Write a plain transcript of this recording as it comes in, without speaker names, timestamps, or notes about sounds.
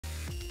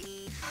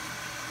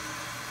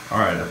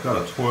Alright, I've got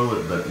a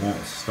toilet that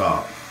won't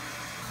stop.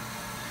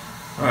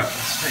 Alright,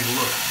 let's take a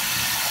look.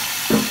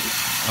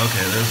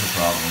 Okay, there's the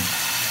problem.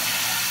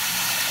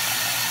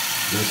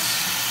 This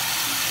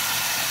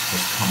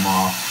has come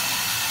off.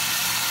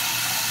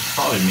 It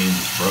probably means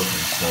it's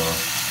broken, so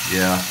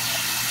yeah,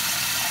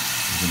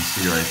 you can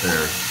see right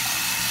there.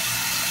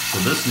 So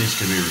this needs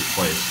to be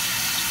replaced.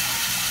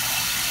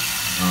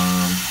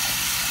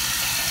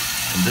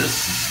 And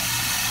this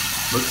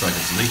looks like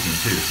it's leaking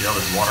too. See all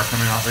this water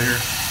coming out of here?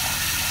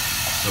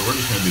 So we're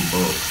just going to do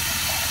both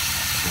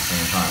at the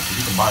same time. So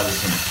you can buy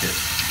this in a kit.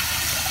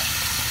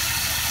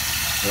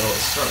 So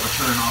let's start by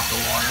turning off the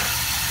water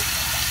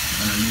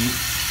underneath.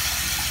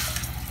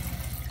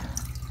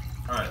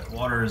 Alright, the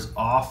water is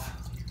off.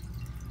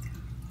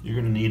 You're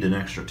going to need an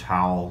extra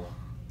towel,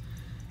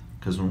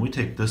 because when we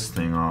take this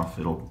thing off,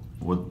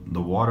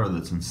 the water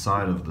that's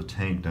inside of the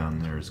tank down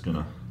there is going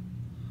to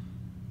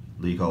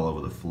leak all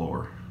over the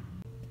floor.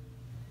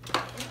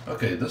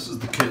 Okay, this is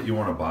the kit you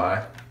want to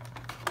buy.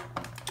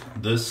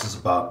 This is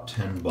about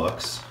 10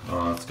 bucks.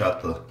 It's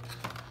got the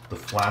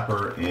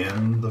flapper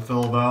and the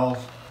fill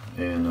valve,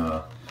 and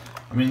I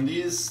mean,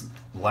 these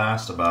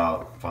last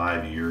about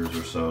 5 years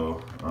or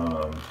so.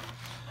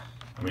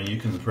 I mean, you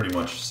can pretty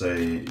much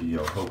say, you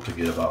know, hope to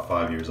get about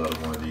 5 years out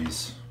of one of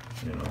these,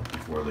 you know,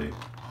 before they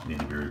need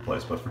to be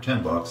replaced. But for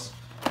 10 bucks,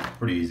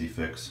 pretty easy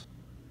fix.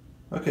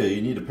 Okay,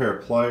 you need a pair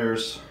of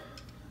pliers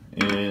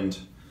and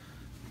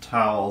a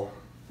towel.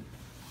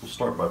 We'll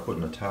start by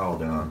putting a towel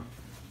down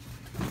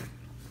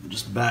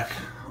just back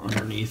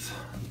underneath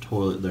the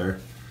toilet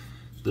there.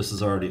 This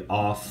is already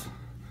off,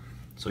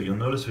 so you'll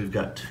notice we've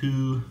got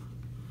two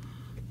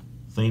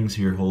things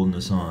here holding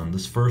this on.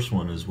 This first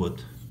one is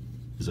what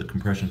is a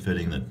compression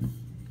fitting that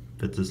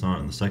fits this on,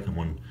 and the second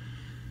one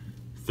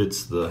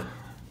fits the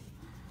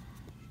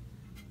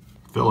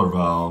filler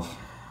valve.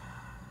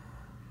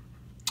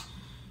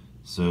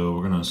 So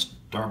we're gonna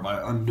start by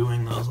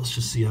undoing those. Let's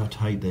just see how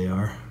tight they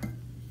are.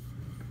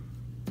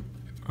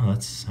 Oh,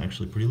 that's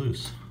actually pretty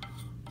loose.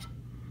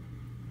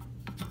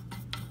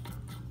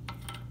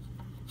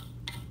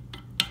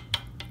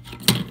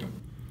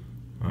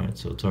 Alright,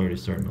 so it's already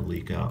starting to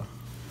leak out,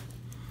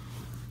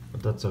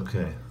 but that's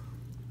okay.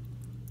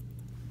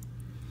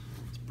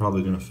 It's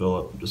probably going to fill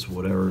up just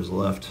whatever is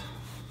left.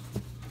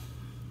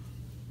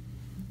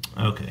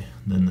 Okay,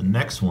 then the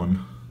next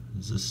one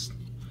is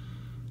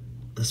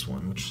this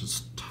one, which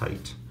is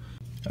tight.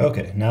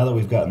 Okay, now that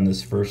we've gotten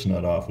this first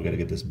nut off, we got to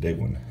get this big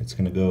one. It's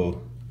going to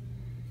go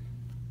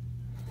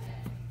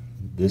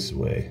this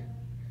way,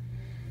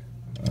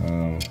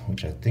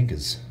 which I think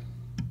is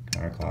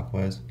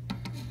counterclockwise.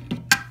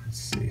 Let's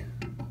see.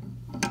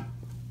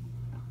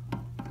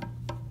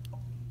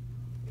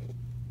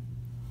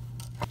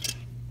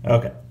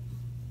 Okay.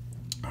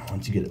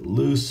 Once you get it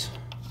loose,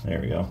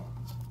 there we go.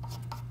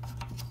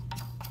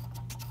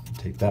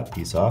 Take that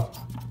piece off.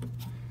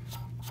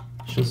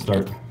 Should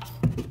start,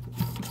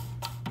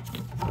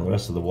 the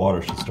rest of the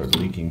water should start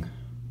leaking.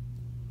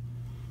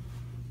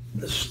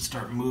 This should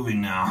start moving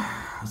now.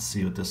 Let's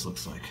see what this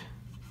looks like.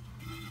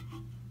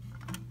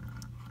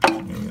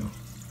 There we go.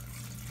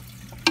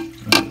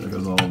 Oh, there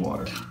goes all the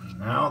water.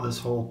 Now this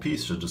whole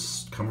piece should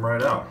just come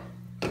right out.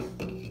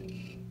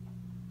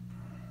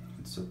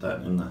 Set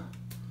that in the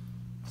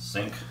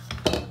sink.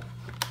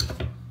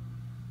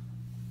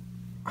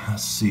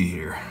 Let's see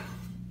here.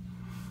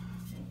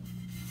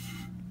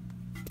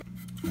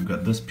 I've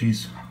got this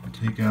piece to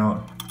take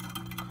out.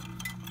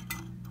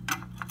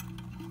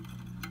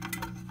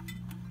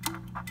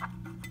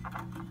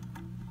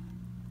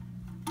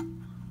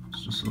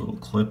 It's just a little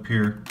clip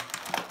here.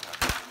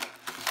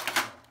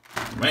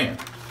 Man,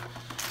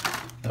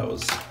 that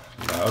was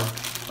loud.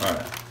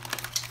 Alright.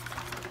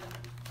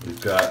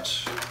 We've got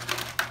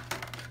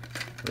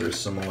very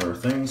similar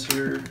things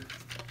here.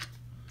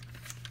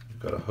 We've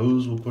got a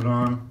hose we'll put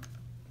on.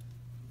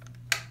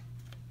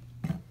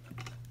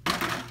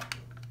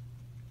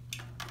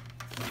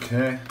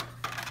 Okay.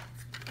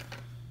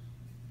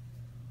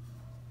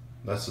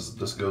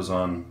 This goes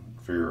on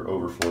for your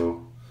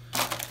overflow.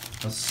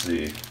 Let's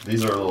see.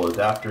 These are little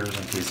adapters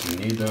in case you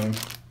need them.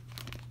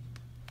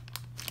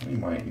 We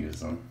might use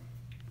them.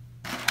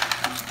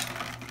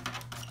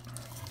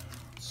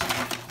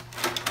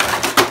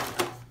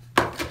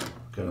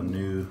 Got a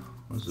new,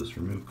 what is this,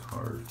 remove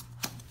card.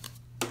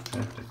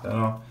 Okay, take that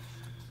off.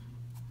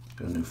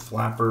 Got a new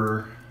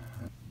flapper.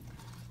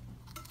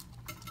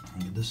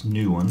 Get this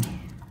new one.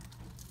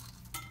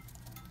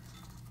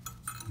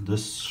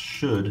 This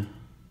should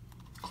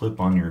clip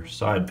on your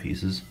side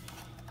pieces.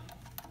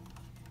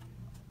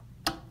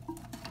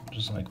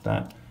 Just like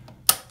that.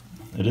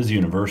 It is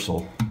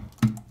universal,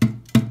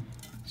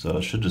 so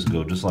it should just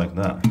go just like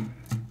that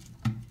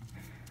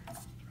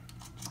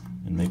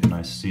and make a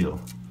nice seal.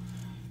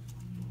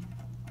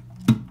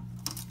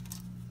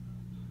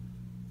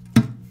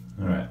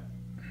 Alright.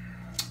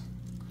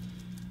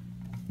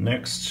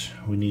 Next,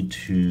 we need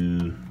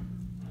to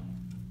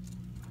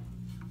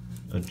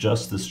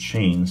adjust this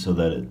chain so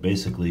that it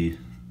basically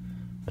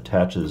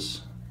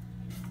attaches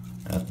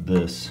at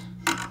this.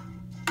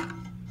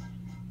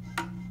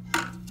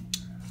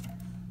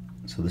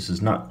 So this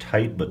is not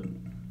tight, but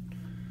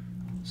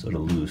sort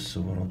of loose. So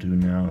what I'll do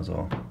now is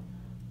I'll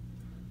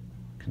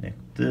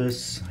connect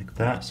this like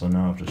that. So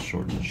now I've just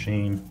shortened the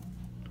chain.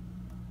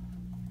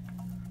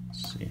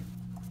 Let's see.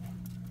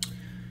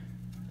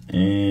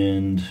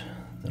 And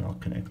then I'll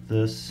connect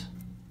this.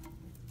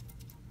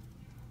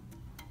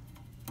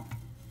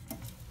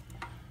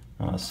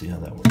 I'll see how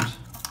that works.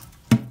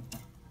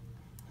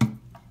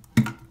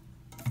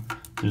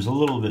 There's a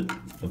little bit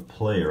of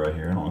play right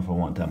here. I don't know if I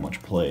want that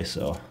much play,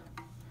 so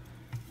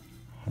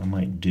what I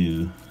might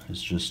do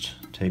is just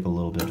take a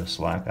little bit of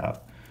slack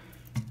out.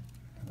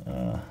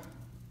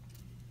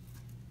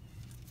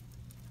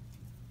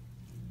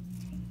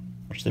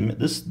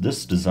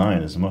 This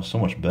design is so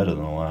much better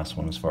than the last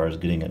one as far as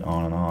getting it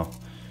on and off.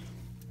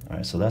 All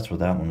right, so that's where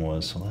that one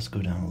was. So let's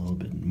go down a little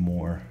bit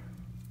more.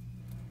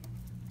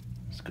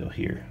 Let's go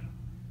here.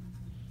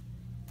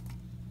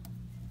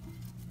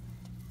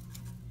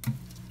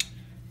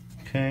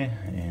 Okay,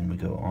 and we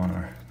go on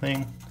our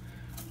thing.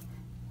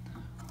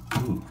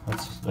 Ooh,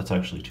 that's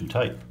actually too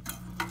tight.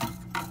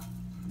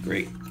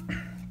 Great.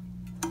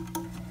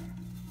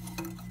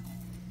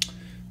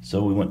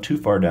 So we went too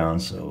far down,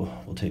 so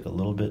we'll take a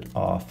little bit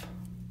off.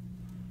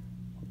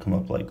 We'll come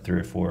up like 3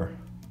 or 4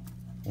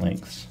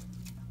 lengths.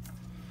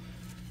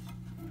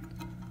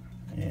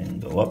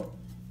 And go up.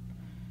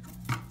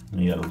 And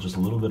you got just a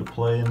little bit of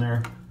play in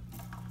there.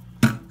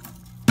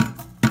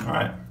 All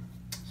right,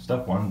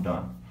 step 1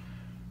 done.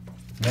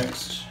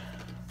 Next,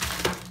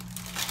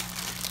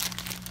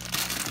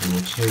 we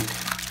will take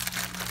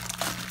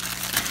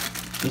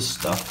this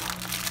stuff.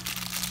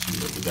 See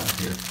what we got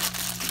here.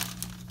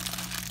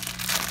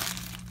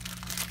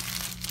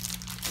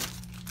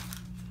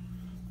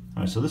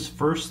 All right, so this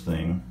first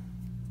thing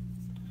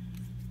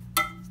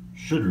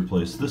should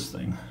replace this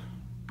thing,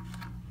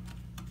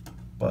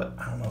 but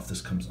I don't know if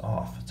this comes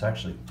off. It's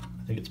actually,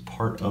 I think it's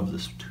part of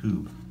this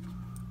tube.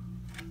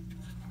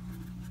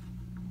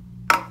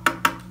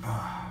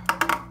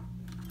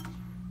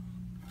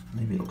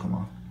 Maybe it'll come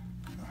off.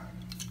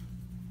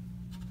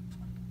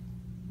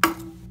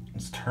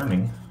 It's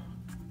turning.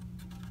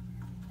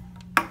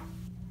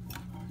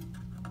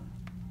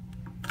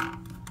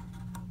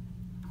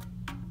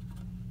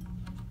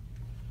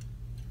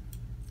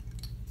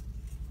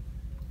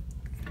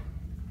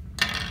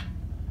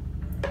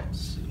 Let's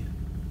see.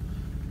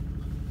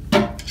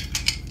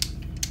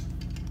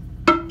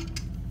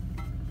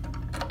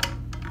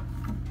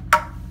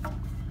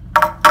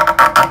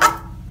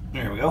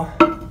 There we go.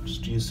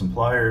 Just use some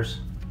pliers.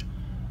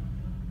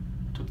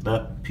 Took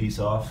that piece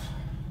off.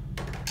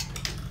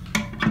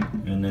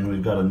 And then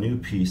we've got a new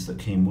piece that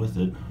came with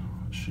it.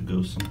 It should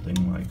go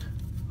something like,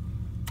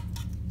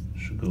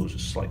 should go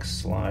just like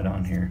slide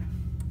on here.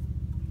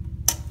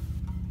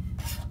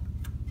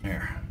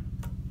 There.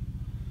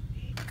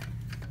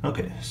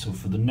 Okay, so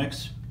for the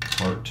next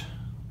part,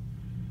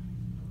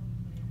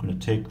 I'm going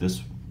to take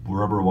this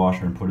rubber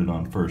washer and put it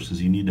on first,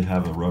 because you need to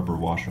have a rubber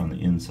washer on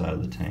the inside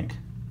of the tank.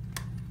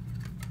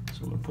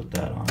 So we'll put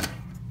that on.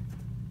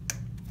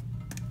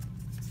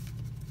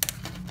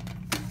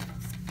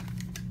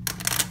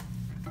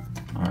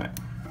 All right,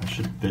 that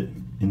should fit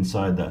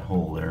inside that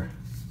hole there.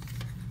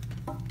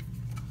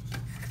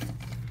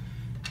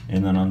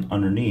 And then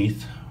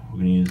underneath, we're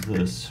going to use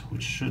this,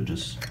 which should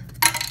just,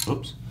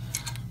 oops,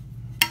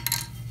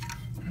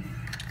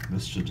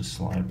 this should just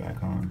slide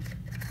back on.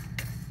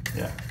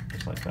 Yeah,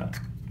 just like that.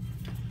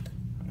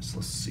 So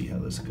let's see how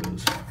this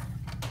goes.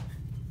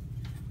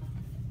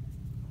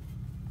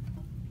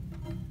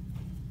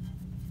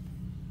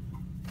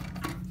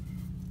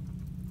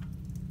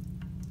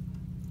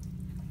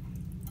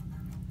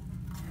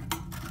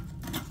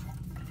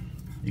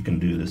 You can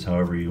do this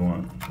however you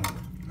want.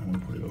 I'm going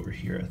to put it over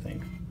here, I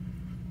think.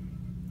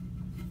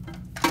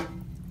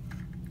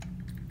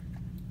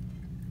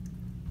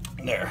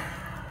 There.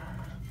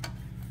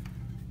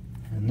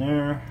 And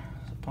there.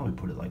 I'll probably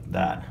put it like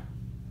that.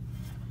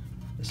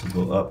 This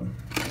will go up.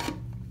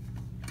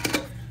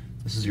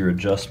 This is your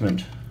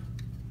adjustment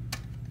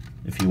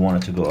if you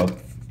want it to go up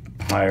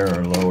higher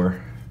or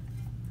lower.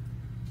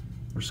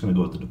 We're just going to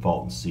go with the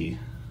default and see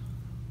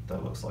what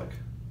that looks like.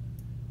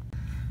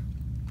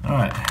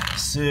 Alright,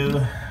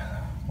 so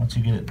once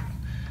you get it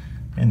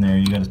in there,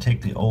 you got to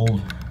take the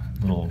old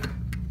little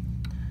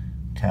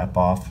cap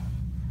off,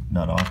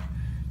 nut off.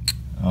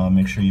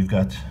 Make sure you've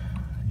got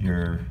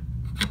your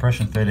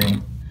compression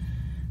fitting,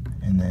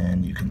 and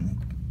then you can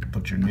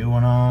put your new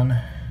one on.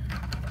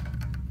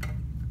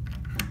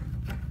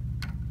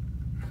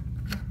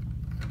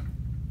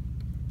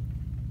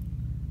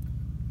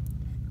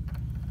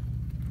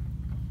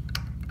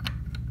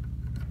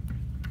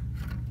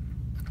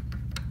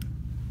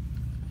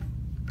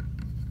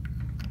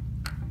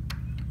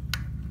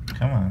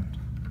 Come on.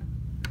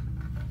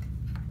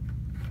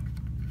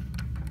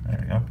 There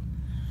we go.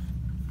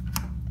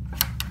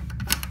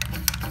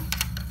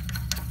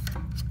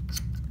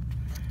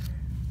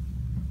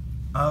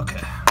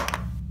 Okay.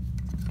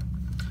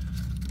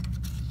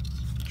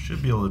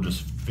 Should be able to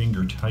just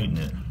finger tighten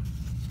it.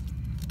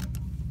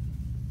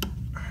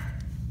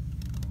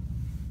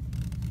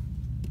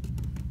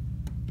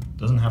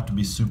 Doesn't have to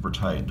be super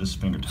tight,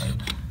 just finger tight.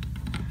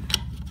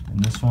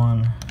 And this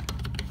one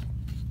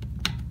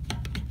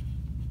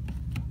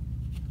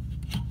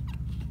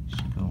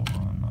should go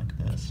on like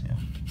this, yeah.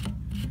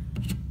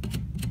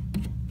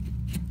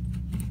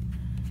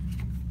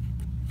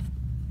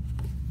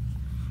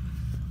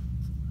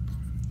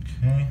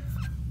 Okay.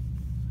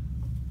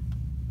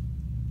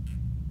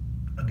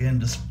 Again,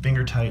 just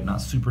finger tight,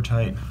 not super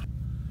tight.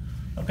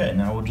 Okay,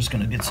 now we're just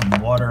gonna get some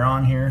water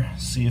on here,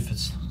 see if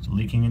it's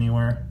leaking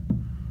anywhere.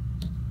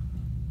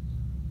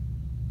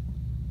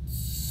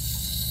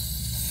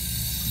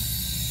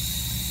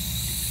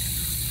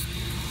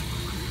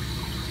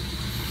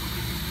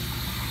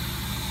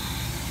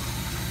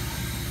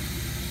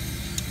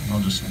 I'll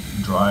just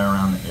dry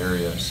around the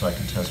area so I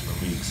can test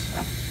for leaks.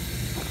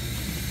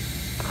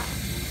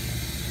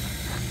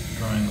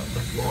 Drying up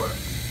the floor.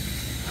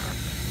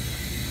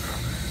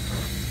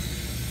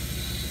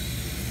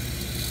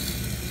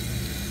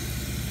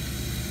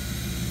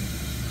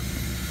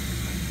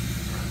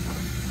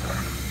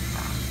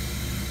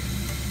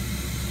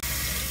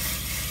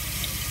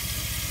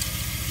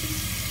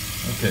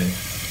 Okay,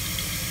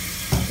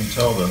 you can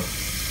tell the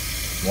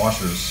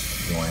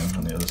washer's going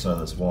on the other side of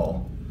this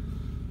wall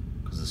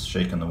because it's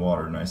shaking the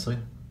water nicely.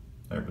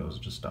 There it goes,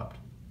 it just stopped.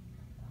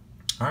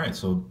 Alright,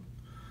 so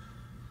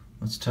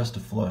let's test a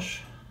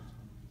flush.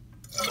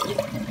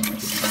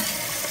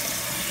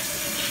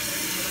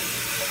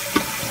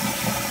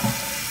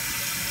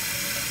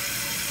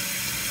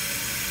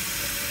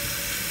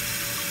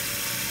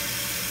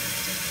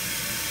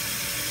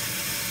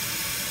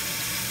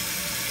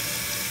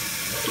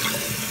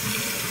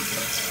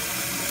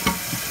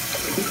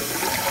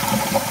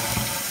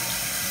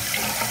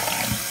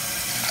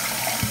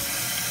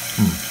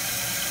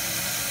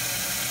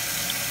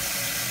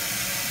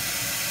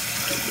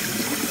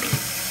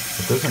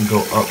 It doesn't go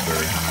up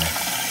very high.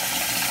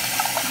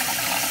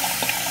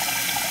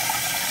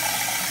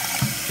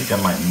 I think I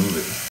might move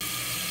it.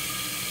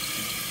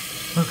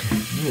 Okay,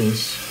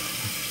 this,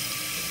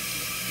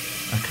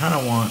 I kind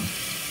of want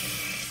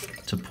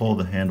to pull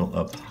the handle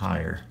up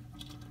higher.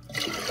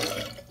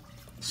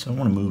 So I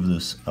want to move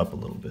this up a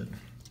little bit.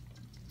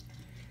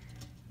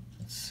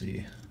 Let's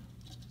see.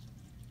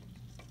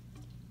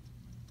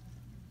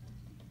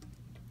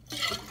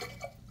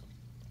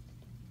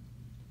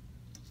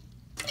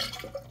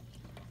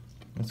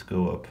 Let's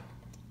go up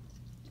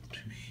to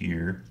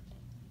here.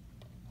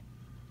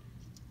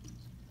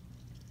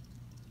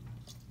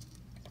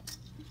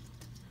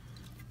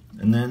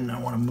 And then I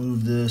want to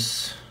move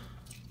this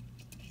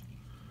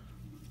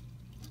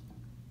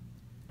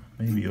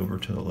maybe over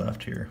to the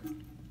left here,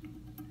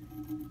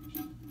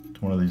 to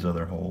one of these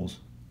other holes.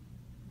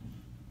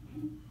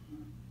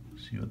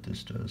 See what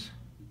this does.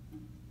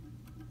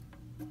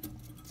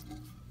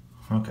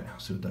 Okay, I'll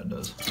see what that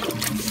does.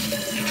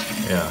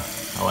 Yeah,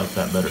 I like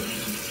that better.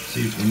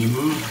 See, when you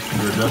move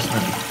your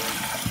adjustment,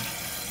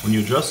 when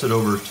you adjust it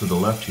over to the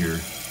left here,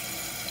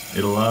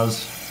 it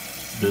allows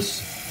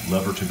this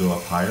lever to go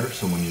up higher,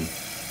 so when you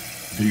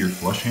do your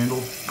flush handle,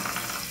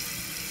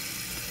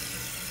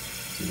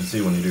 you can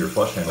see when you do your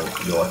flush handle,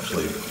 you'll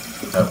actually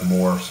have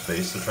more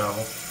space to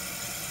travel.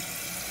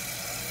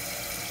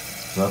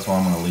 So that's why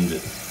I'm going to leave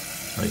it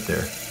right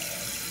there.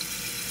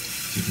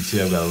 So you can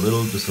see I've got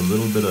just a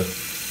little bit of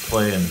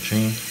play in the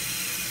chain.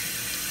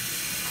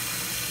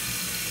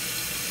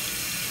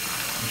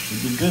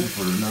 Should be good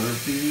for another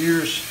few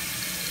years.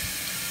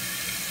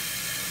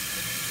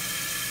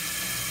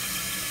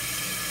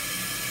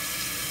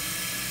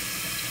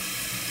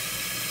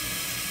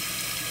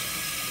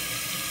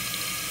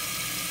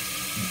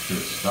 Make sure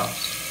it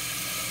stops.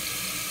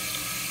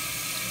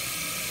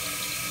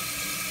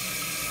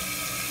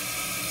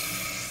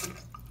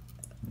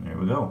 There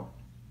we go.